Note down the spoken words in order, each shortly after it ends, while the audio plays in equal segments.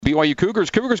BYU Cougars.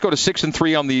 Cougars go to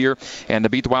 6-3 on the year and to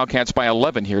beat the Wildcats by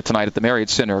 11 here tonight at the Marriott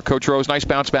Center. Coach Rose, nice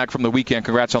bounce back from the weekend.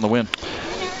 Congrats on the win.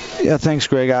 Yeah, thanks,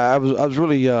 Greg. I was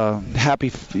really happy,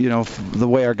 the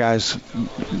way our guys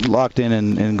locked in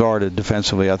and guarded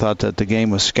defensively. I thought that the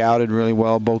game was scouted really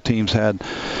well. Both teams had,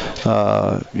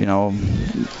 their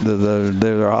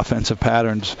offensive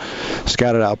patterns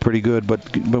scouted out pretty good.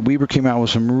 But Weber came out with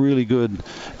some really good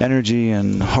energy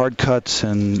and hard cuts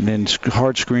and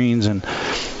hard screens and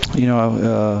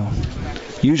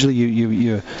usually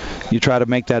you try to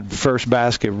make that first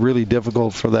basket really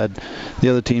difficult for the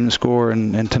other team to score,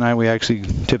 and tonight we actually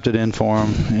tipped it in for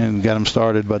them and got them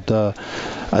started. But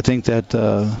I think that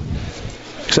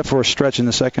except for a stretch in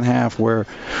the second half where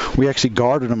we actually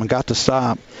guarded them and got to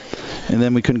stop, and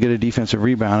then we couldn't get a defensive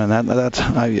rebound, and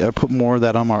I put more of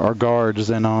that on our guards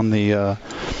than on the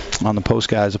post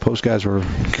guys. The post guys were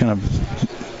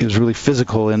it was really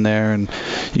physical in there, and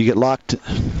you get locked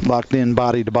in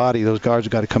body to body. Those guards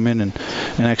have got to come in and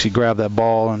actually grab that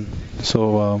ball, and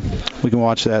so we can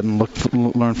watch that and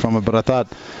learn from it. But I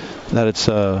thought that it's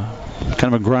kind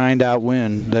of a grind out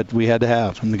win that we had to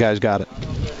have, and the guys got it.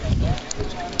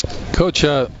 Coach,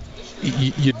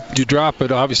 you drop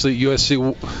it obviously at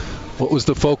USC. What was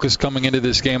the focus coming into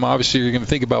this game? Obviously, you're going to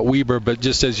think about Weber, but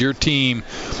just as your team,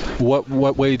 what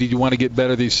way did you want to get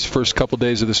better these first couple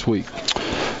days of this week?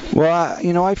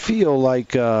 Well, I feel like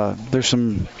there's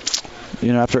some,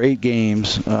 after 8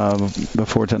 games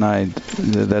before tonight,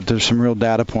 that there's some real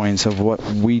data points of what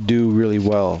we do really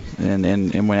well. And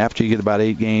when after you get about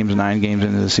 8 games, 9 games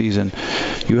into the season,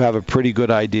 you have a pretty good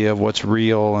idea of what's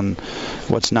real and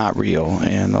what's not real.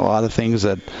 And a lot of things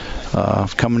that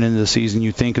coming into the season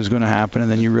you think is going to happen,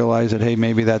 and then you realize that, hey,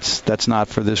 maybe that's not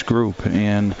for this group.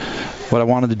 And what I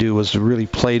wanted to do was to really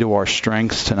play to our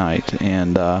strengths tonight.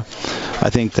 And I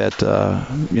think that,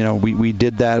 we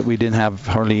did that. We didn't have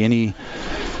hardly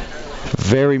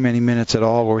very many minutes at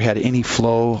all where we had any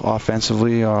flow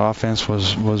offensively. Our offense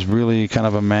was really kind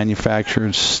of a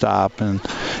manufactured stop, and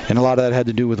a lot of that had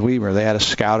to do with Weber. They had us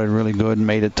scouted really good and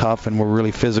made it tough, and were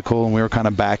really physical, and we were kind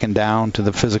of backing down to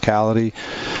the physicality,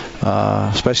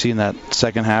 especially in that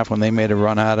second half when they made a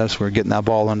run at us. We were getting that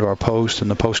ball under our post,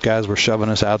 and the post guys were shoving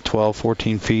us out 12,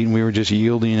 14 feet, and we were just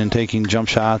yielding and taking jump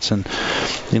shots, and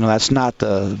that's not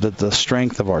the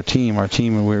strength of our team. Our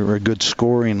team, we're a good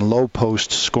scoring, low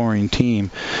post scoring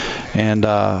team, and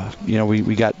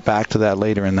we got back to that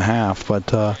later in the half. But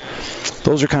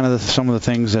those are kind of some of the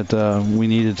things that we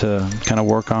needed to kind of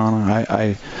work on.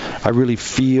 I really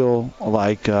feel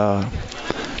like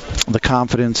the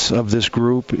confidence of this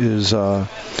group is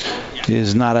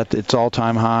not at its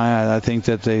all-time high. I think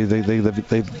that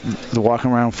they're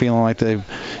walking around feeling like they've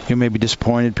maybe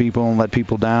disappointed people and let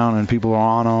people down, and people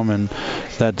are on them, and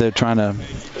that they're trying to,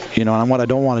 and what I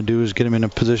don't want to do is get them in a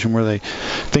position where they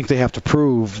think they have to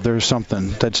prove there's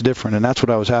something that's different. And that's what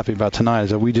I was happy about tonight, is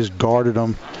that we just guarded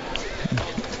them,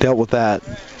 dealt with that,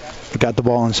 got the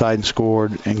ball inside and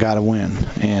scored, and got a win.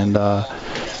 And we're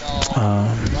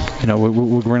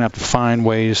going to have to find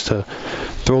ways to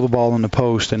throw the ball in the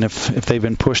post, and if they've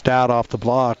been pushed out off the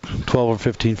block 12 or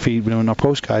 15 feet, our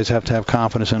post guys have to have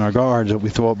confidence in our guards that we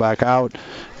throw it back out,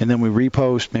 and then we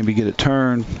repost, maybe get it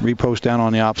turned, repost down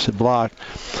on the opposite block.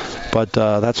 But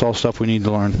that's all stuff we need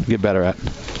to learn, get better at.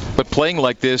 But playing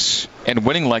like this and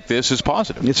winning like this is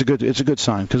positive. It's a good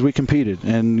sign, because we competed,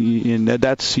 and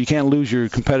that's, you can't lose your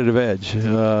competitive edge.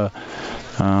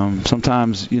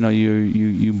 Sometimes you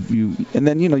and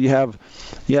then you have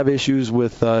issues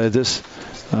with this.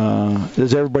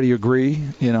 Does everybody agree?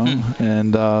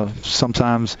 And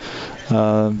sometimes,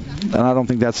 and I don't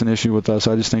think that's an issue with us.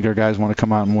 I just think our guys want to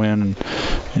come out and win,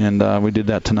 and we did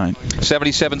that tonight.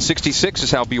 77-66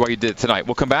 is how BYU did it tonight.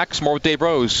 We'll come back. Some more with Dave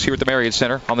Rose here at the Marriott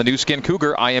Center on the new Skin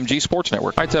Cougar IMG Sports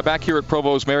Network. All right, back here at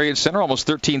Provo's Marriott Center, almost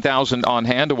 13,000 on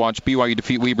hand to watch BYU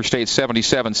defeat Weber State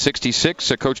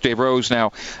 77-66. Coach Dave Rose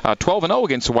now 12-0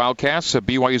 against the Wildcats.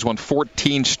 BYU's won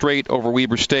 14 straight over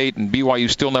Weber State, and BYU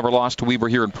still never lost to Weber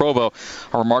here in Provo.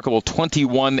 A remarkable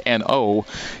 21-0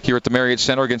 here at the Marriott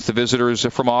Center against the visitors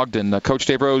from Ogden. Coach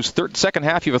Dave Rose, second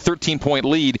half, you have a 13-point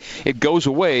lead. It goes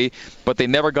away, but they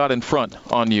never got in front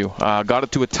on you. Got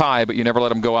it to a tie, but you never let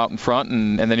them go out in front,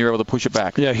 and then you're able to push it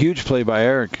back. Yeah, huge play by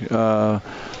Eric. I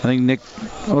think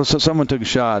someone took a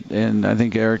shot, and I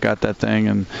think Eric got that thing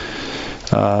and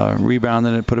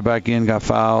rebounded it, put it back in, got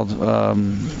fouled.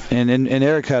 And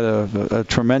Eric had a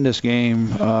tremendous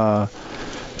game,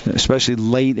 especially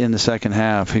late in the second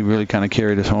half. He really kind of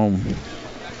carried us home.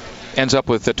 Ends up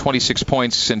with 26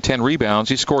 points and 10 rebounds.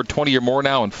 He scored 20 or more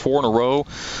now in 4 in a row,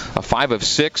 5 of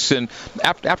 6. And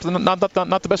after not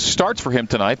the best starts for him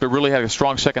tonight, but really had a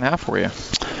strong second half for you.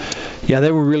 Yeah,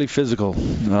 they were really physical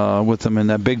with them,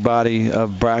 and that big body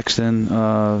of Braxton,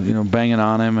 banging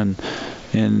on him,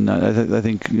 and I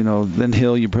think then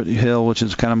Hill, you put Hill, which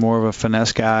is kind of more of a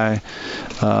finesse guy,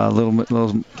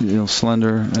 little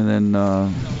slender, and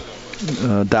then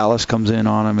Dallas comes in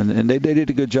on him, and they did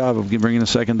a good job of bringing a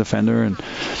second defender.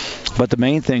 But the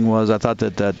main thing was I thought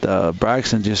that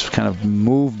Braxton just kind of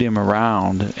moved him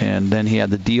around, and then he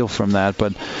had the deal from that.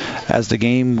 But as the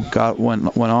game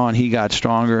went on, he got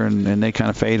stronger, and they kind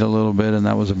of faded a little bit, and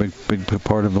that was a big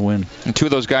part of the win. And two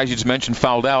of those guys you just mentioned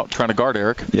fouled out trying to guard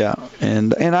Eric. Yeah,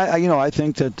 and I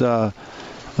think that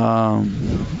the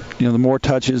more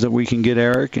touches that we can get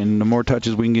Eric, and the more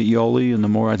touches we can get Yoli, and the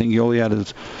more I think Yoli had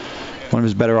one of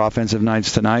his better offensive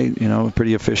nights tonight.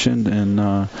 Pretty efficient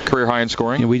and career high in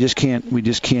scoring. We just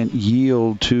can't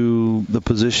yield to the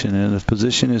position, and if the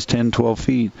position is 10, 12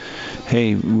 feet,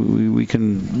 hey, we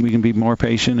can be more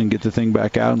patient and get the thing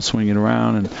back out and swing it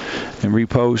around and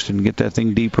repost and get that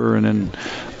thing deeper, and then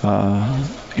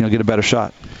get a better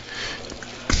shot.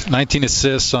 19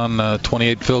 assists on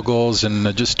 28 field goals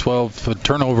and just 12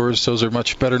 turnovers. Those are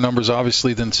much better numbers,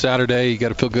 obviously, than Saturday. You got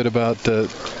to feel good about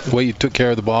the way you took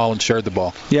care of the ball and shared the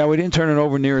ball. Yeah, we didn't turn it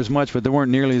over near as much, but there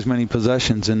weren't nearly as many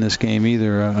possessions in this game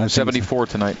either. 74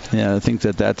 tonight. Yeah, I think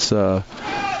that's a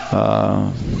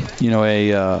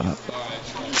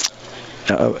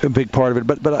big part of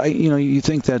it. But you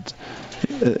think that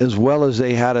as well as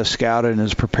they had us scouted and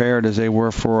as prepared as they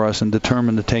were for us and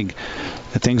determined to take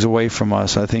things away from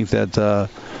us, I think that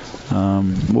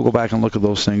we'll go back and look at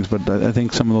those things, but I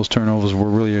think some of those turnovers were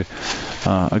really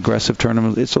aggressive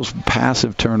turnovers. It's those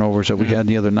passive turnovers that we had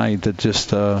the other night that just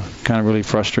kind of really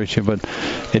frustrate you, but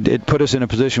it put us in a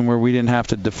position where we didn't have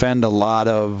to defend a lot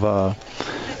of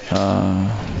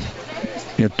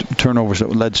turnovers that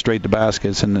led straight to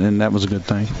baskets, and that was a good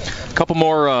thing. A couple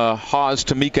more Haas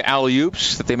Tamika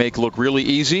alley-oops that they make look really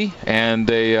easy, and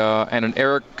an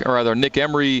Nick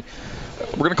Emery.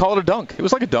 We're going to call it a dunk. It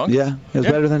was like a dunk. Yeah, it was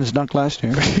better than his dunk last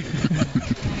year.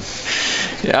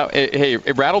 Yeah,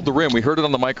 it rattled the rim. We heard it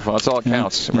on the microphone. That's all it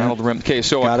counts. It rattled the rim. Okay,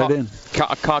 so got it in.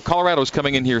 Colorado's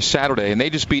coming in here Saturday, and they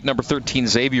just beat number 13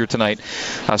 Xavier tonight,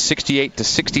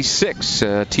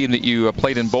 68-66. A team that you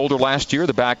played in Boulder last year,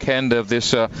 the back end of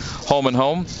this home and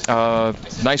home.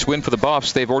 Nice win for the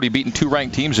Buffs. They've already beaten two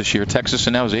ranked teams this year, Texas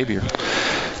and now Xavier.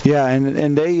 Yeah,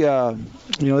 and they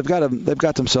they've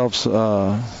got themselves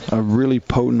a really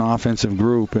potent offensive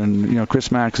group, and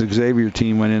Chris Mack's Xavier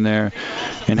team went in there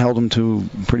and held them to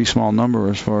a pretty small number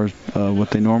as far as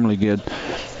what they normally get.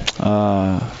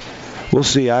 We'll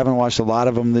see. I haven't watched a lot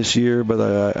of them this year,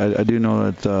 but I do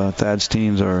know that Thad's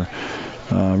teams are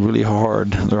really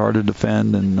hard. They're hard to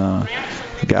defend, and the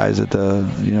guys that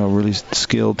really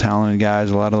skilled, talented guys.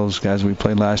 A lot of those guys we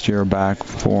played last year are back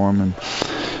for them, and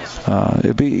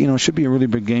it should be a really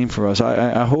big game for us.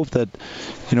 I hope that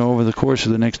over the course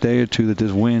of the next day or two that this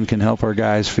win can help our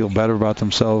guys feel better about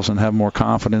themselves and have more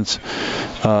confidence,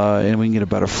 and we can get a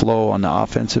better flow on the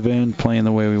offensive end, playing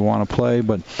the way we want to play.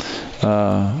 But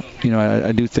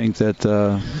I do think that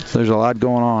there's a lot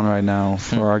going on right now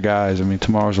for our guys. I mean,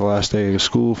 tomorrow's the last day of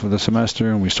school for the semester,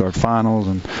 and we start finals,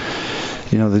 and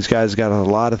these guys got a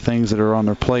lot of things that are on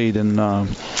their plate, and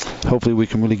hopefully we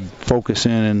can really focus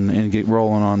in and get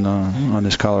rolling on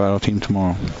this Colorado team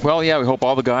tomorrow. Well, yeah, we hope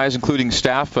all the guys, including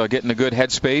staff, get in a good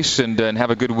headspace and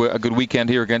have a good weekend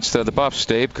here against the Buffs.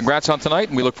 Dave, congrats on tonight,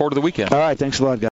 and we look forward to the weekend. All right, thanks a lot, guys.